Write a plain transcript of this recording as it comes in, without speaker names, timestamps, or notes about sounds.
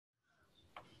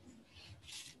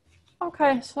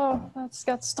Okay, so let's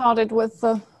get started with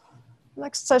the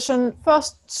next session.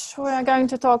 First, we are going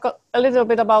to talk a little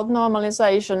bit about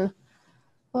normalization.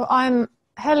 So I'm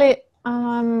Heli, and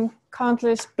I'm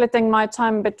currently splitting my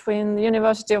time between the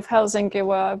University of Helsinki,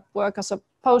 where I work as a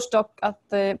postdoc at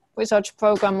the research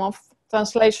program of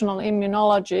translational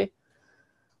immunology,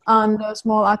 and a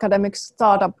small academic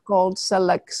startup called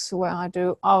CellX, where I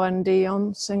do R&D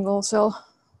on single-cell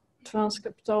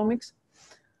transcriptomics.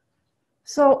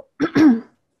 So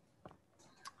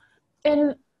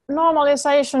in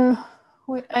normalization,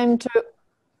 we aim to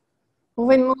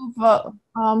remove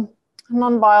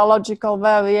non-biological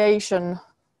variation,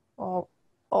 or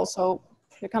also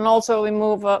you can also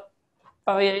remove a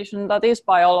variation that is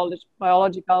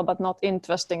biological but not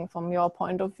interesting from your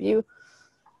point of view.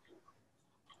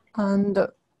 And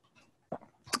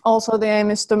also the aim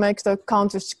is to make the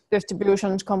count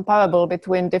distributions comparable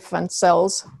between different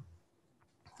cells.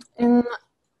 In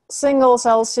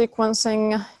single-cell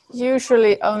sequencing,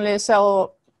 usually only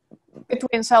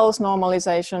between cells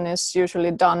normalization is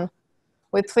usually done.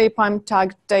 With 3'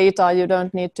 tagged data, you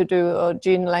don't need to do a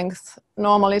gene length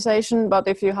normalization, but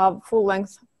if you have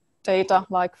full-length data,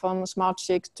 like from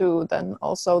SmartSeq2, then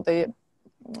also the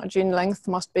gene length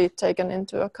must be taken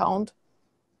into account.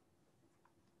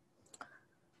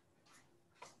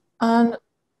 And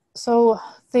so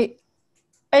the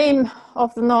aim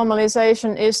of the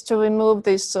normalization is to remove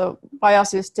these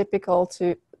biases typical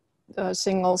to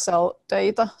single-cell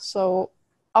data. So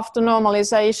after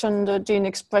normalization, the gene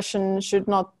expression should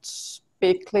not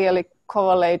be clearly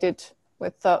correlated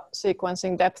with the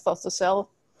sequencing depth of the cell.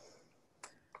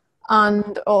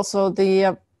 And also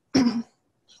the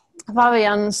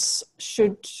variance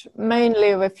should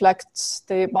mainly reflect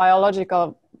the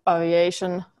biological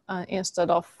variation instead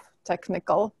of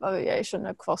technical variation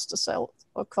across the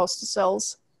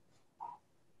cells.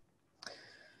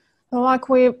 Like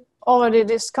we already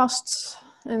discussed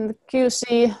in the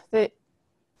QC, the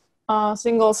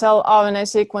single-cell RNA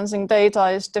sequencing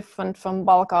data is different from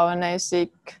bulk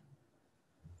RNA-seq.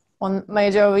 One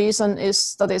major reason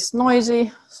is that it's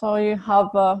noisy, so you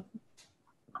have a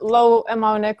low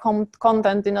mRNA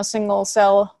content in a single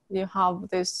cell. You have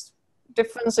these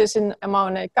differences in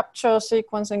mRNA capture,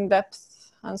 sequencing depth,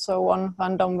 and so on,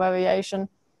 random variation.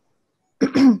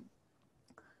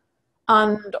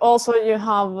 And also you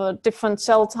have different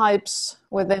cell types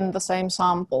within the same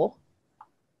sample.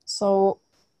 So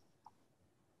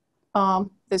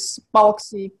this bulk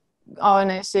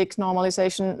RNA-seq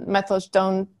normalization methods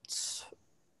don't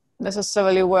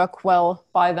necessarily work well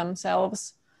by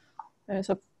themselves. There's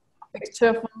a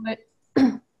picture from the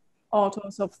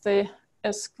authors of the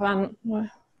scRNA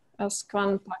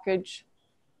package.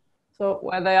 So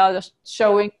where they are just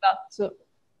showing that,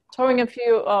 showing a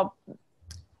few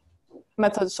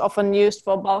methods often used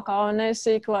for bulk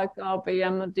RNA-seq, like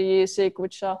RBM, DE-seq,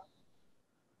 which are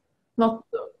not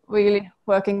really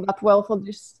working that well for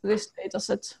this data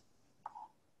set.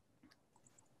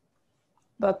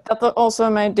 But that also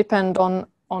may depend on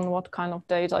what kind of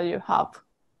data you have.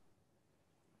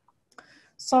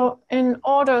 So in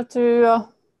order to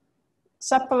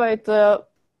separate the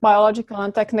biological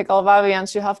and technical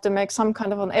variance, you have to make some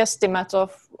kind of an estimate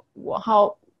of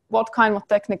what kind of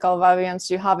technical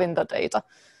variance you have in the data.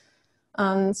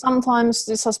 And sometimes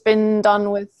this has been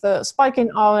done with spiking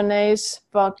RNAs,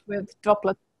 but with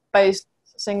droplet-based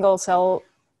single-cell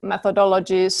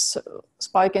methodologies,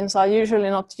 spikings are usually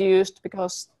not used,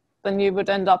 because then you would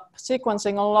end up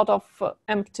sequencing a lot of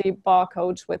empty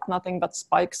barcodes with nothing but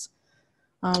spikes,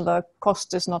 and the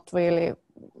cost is not really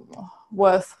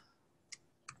worth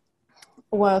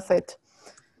it.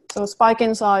 So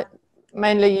spikings are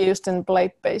mainly used in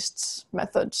plate-based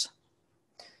methods.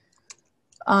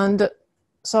 And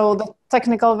so the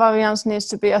technical variance needs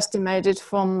to be estimated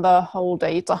from the whole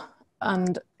data.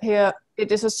 And here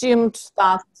it is assumed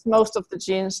that most of the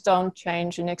genes don't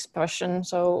change in expression.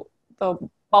 So the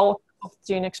bulk of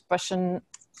gene expression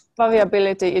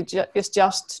variability is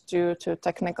just due to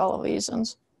technical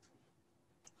reasons.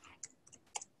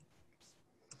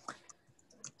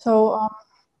 So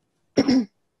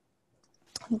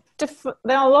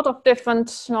there are a lot of different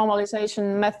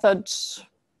normalization methods.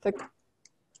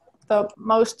 The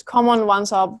most common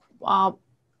ones are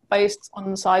based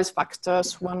on size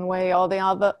factors one way or the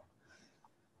other.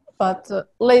 But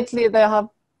lately there have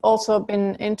also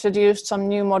been introduced some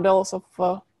new models of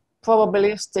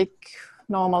probabilistic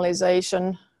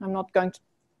normalization. I'm not going to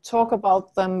talk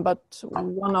about them, but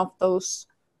one of those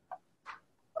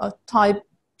types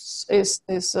is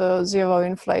this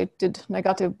zero-inflated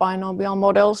negative binomial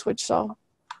models, which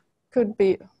could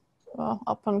be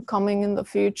up and coming in the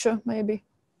future, maybe.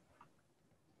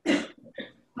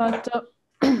 But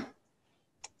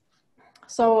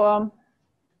so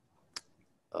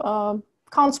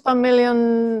counts per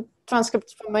million,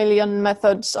 transcripts per million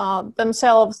methods are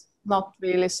themselves not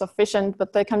really sufficient,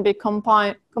 but they can be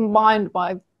combined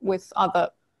with other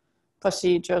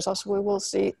procedures, as we will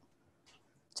see,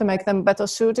 to make them better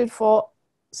suited for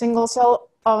single-cell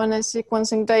RNA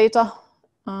sequencing data.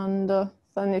 And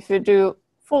then if you do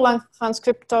full-length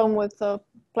transcriptome with a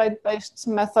plate-based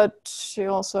method, you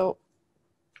also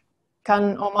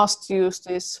can or must use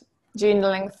these gene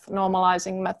length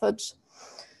normalizing methods.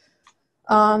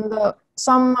 And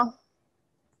some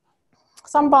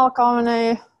bulk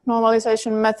RNA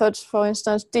normalization methods, for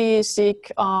instance,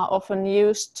 DE-seq, are often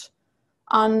used.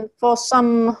 And for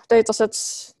some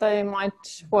datasets, they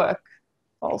might work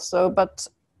also. But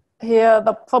here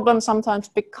the problem sometimes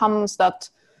becomes that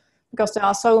because there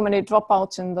are so many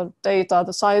dropouts in the data,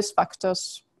 the size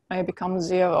factors may become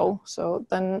 0. So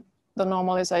then the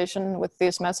normalization with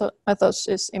these methods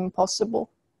is impossible.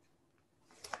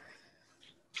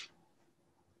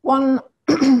 One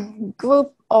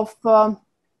group of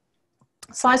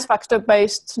size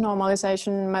factor-based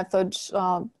normalization methods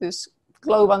are these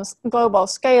global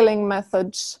scaling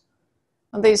methods.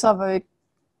 And these are very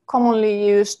commonly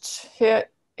used. Here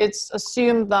it's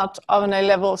assumed that RNA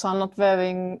levels are not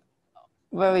varying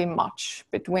very much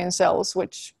between cells,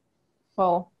 which,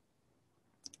 well,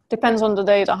 depends on the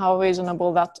data how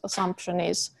reasonable that assumption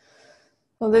is.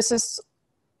 So this is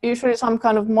usually some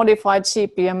kind of modified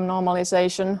CPM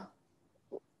normalization,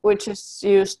 which is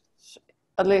used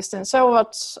at least in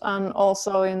Cellrots and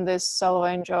also in this Cell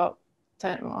Ranger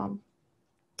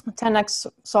 10x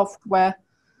software,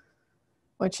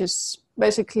 which is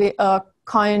basically a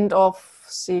kind of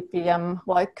CPM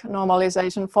like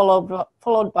normalization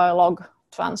followed by a log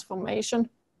transformation.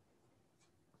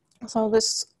 So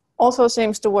this also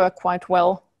seems to work quite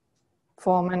well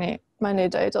for many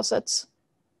data sets.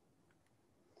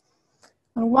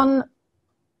 And one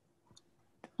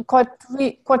quite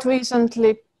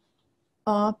recently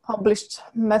published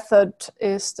method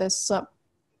is this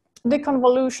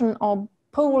deconvolution or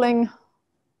pooling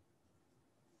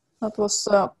that was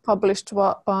published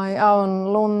by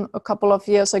Aaron Lund a couple of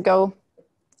years ago.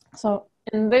 So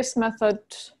in this method,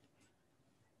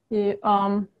 you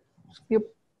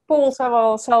pool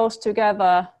several cells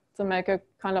together to make a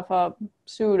kind of a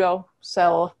pseudo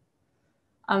cell,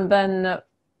 and then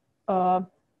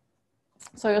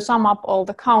so you sum up all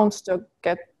the counts to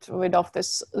get rid of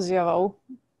this 0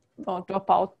 or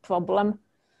dropout problem,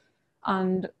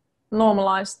 and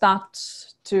normalize that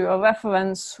to a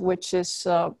reference, which is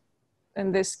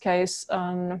in this case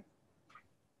a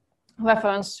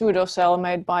reference pseudo cell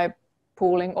made by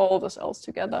pooling all the cells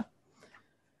together.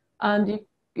 And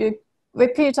you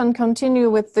repeat and continue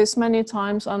with this many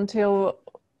times until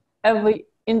every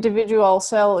individual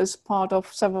cell is part of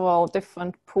several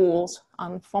different pools.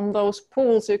 And from those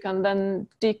pools, you can then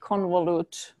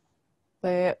deconvolute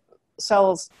the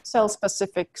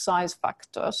cell-specific size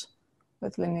factors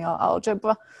with linear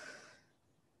algebra.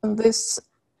 And this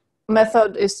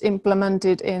method is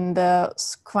implemented in the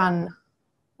scRNA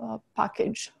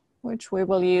package, which we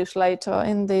will use later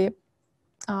in the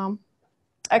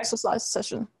exercise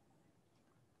session.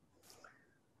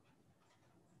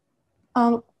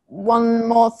 One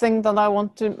more thing that I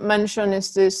want to mention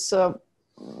is this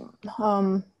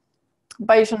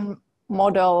Bayesian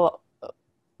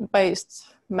model-based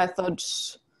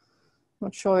methods. I'm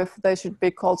not sure if they should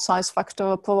be called size factor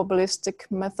or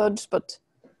probabilistic methods, but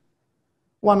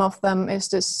one of them is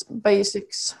this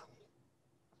basics.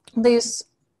 These,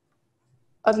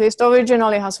 at least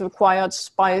originally, has required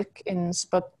spike-ins,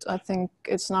 but I think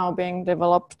it's now being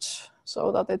developed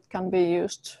so that it can be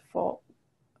used for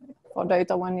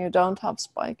data when you don't have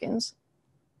spike-ins.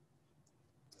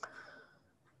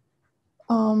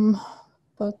 So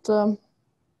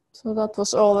that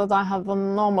was all that I have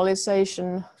on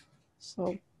normalization. So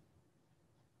if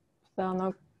there are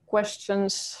no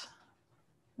questions,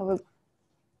 I will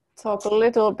talk a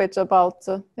little bit about,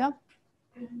 yeah.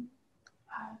 When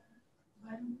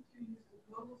you use the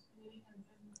global scaling and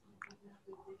then you have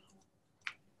the additional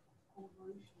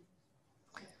convolution?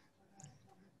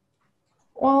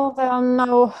 Well, there are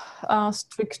no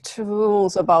strict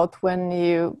rules about when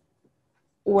you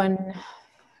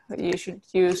should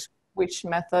use which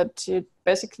method. You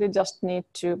basically just need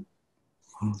to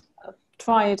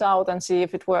try it out and see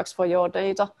if it works for your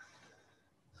data.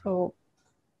 So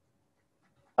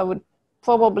I would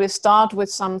probably start with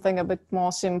something a bit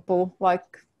more simple,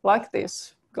 like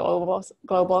these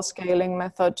global scaling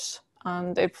methods.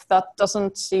 And if that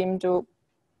doesn't seem to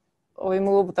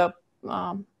remove the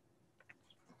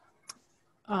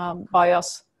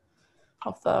bias,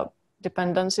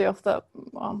 dependency of the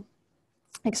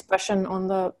expression on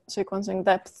the sequencing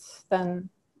depth, then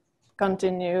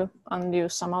continue and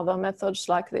use some other methods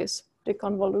like this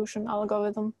deconvolution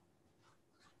algorithm.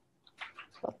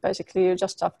 But basically, you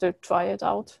just have to try it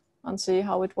out and see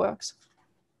how it works.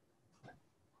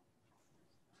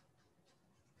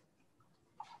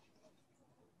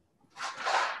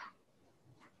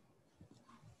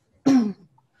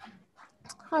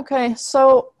 Okay,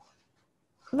 so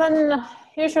then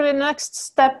usually next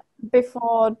step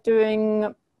before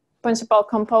doing principal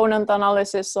component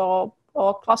analysis or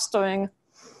clustering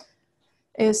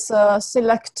is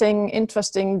selecting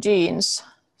interesting genes.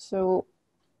 So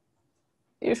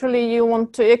usually you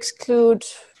want to exclude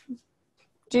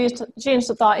genes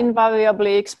that are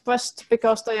invariably expressed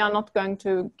because they are not going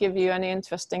to give you any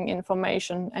interesting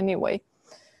information anyway.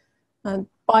 And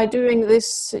by doing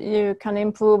this, you can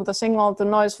improve the signal to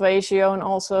noise ratio and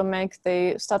also make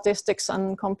the statistics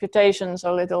and computations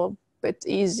a little bit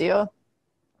easier.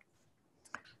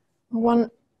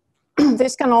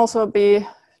 This can also be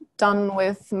done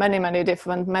with many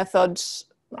different methods.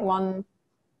 One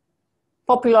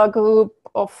popular group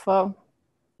of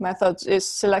methods is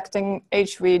selecting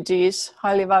HVGs,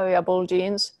 highly variable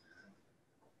genes.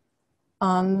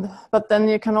 But then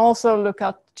you can also look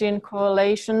at gene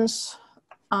correlations,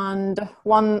 and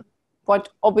one quite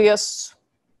obvious,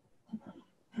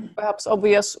 perhaps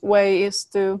obvious way is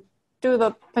to do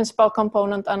the principal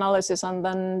component analysis and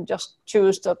then just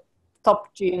choose the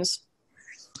top genes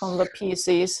from the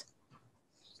PCs.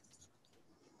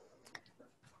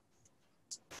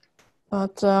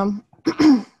 But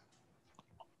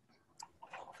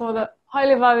for the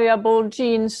highly variable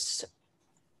genes,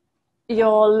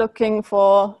 you're looking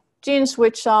for genes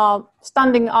which are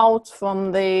standing out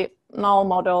from the null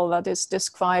model that is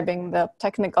describing the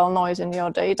technical noise in your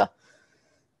data.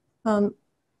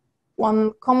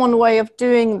 One common way of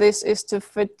doing this is to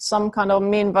fit some kind of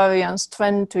mean variance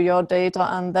trend to your data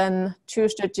and then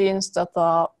choose the genes that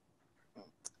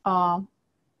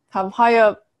have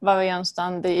higher variance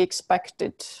than the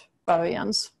expected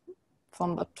variance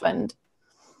from the trend.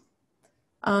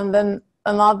 And then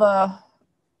another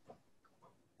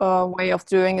way of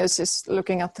doing this is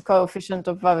looking at the coefficient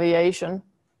of variation.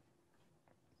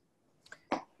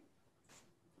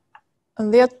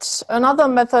 And yet another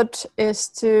method is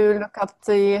to look at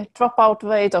the dropout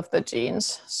rate of the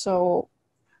genes. So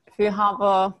if you have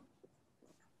a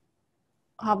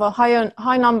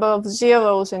high number of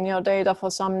zeros in your data for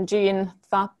some gene,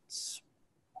 that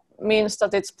means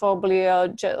that it's probably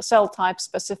a cell type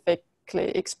specifically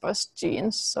expressed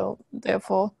gene. So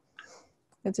therefore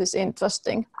it is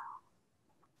interesting.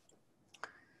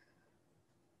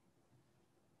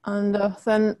 And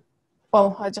then,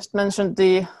 well, I just mentioned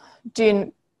the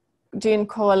gene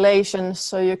correlation,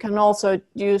 so you can also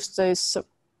use this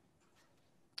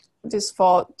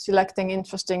for selecting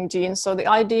interesting genes. So the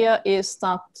idea is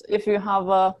that if you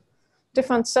have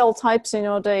different cell types in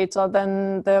your data,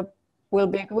 then there will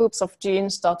be groups of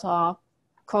genes that are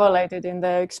correlated in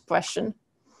their expression.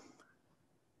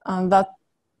 And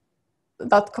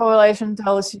that correlation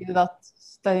tells you that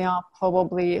they are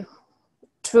probably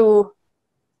true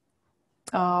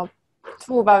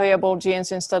variable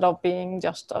genes instead of being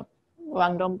just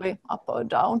randomly up or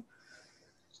down.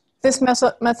 This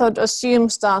method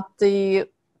assumes that the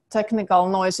technical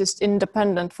noise is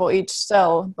independent for each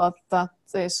cell, but that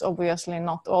is obviously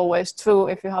not always true.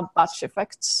 If you have batch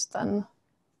effects, then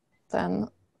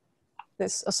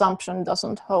this assumption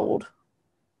doesn't hold.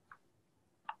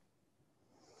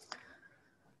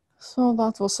 So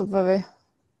that was a very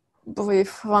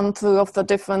brief run through of the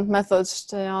different methods.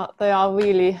 There are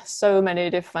really so many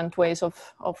different ways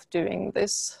of doing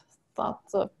this.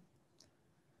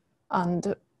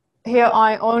 And here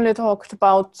I only talked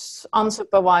about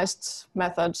unsupervised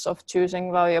methods of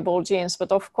choosing variable genes,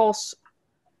 but of course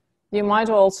you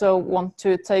might also want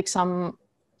to take some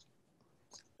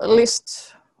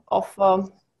list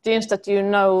of genes that you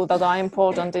know that are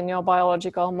important in your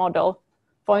biological model.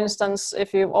 For instance,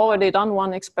 if you've already done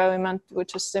one experiment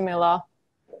which is similar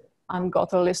and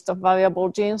got a list of variable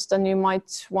genes, then you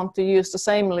might want to use the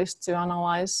same list to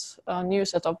analyze a new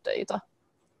set of data.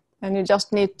 And you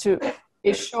just need to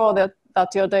be sure that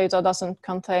your data doesn't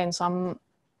contain some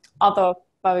other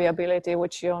variability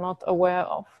which you're not aware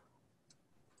of.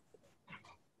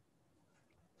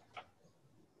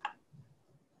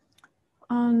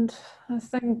 And I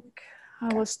think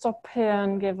I will stop here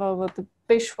and give over to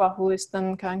Bishwa, who is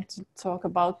then going to talk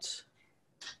about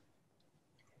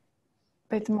a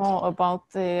bit more about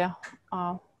the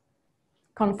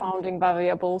confounding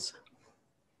variables.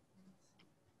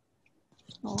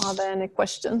 Are there any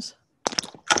questions?